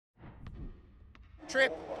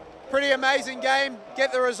Trip, pretty amazing game,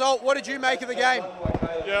 get the result. What did you make of the game?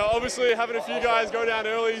 Yeah, obviously having a few guys go down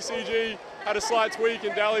early, CG had a slight tweak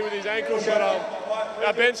in Daly with his ankle, but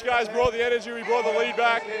our bench guys brought the energy, we brought the lead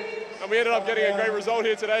back, and we ended up getting a great result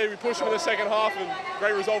here today. We pushed them in the second half, and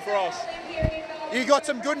great result for us. You got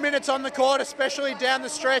some good minutes on the court, especially down the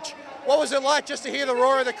stretch. What was it like just to hear the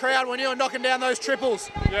roar of the crowd when you were knocking down those triples?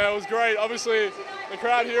 Yeah, it was great. Obviously, the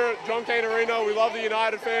crowd here at John Cain Arena, we love the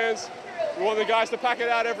United fans. We want the guys to pack it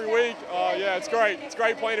out every week. Yeah, it's great. It's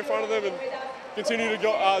great playing in front of them and continue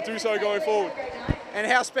to do so going forward. And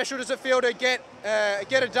how special does it feel to get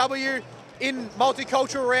a W in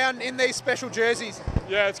multicultural round in these special jerseys?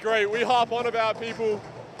 Yeah, it's great. We harp on about people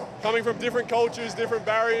coming from different cultures, different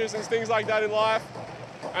barriers and things like that in life.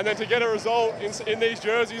 And then to get a result in these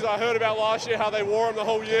jerseys, I heard about last year how they wore them the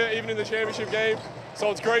whole year, even in the championship game. So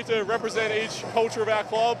it's great to represent each culture of our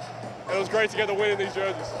club, and it was great to get the win in these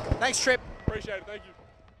jerseys. Thanks, Trip. Appreciate it, thank you.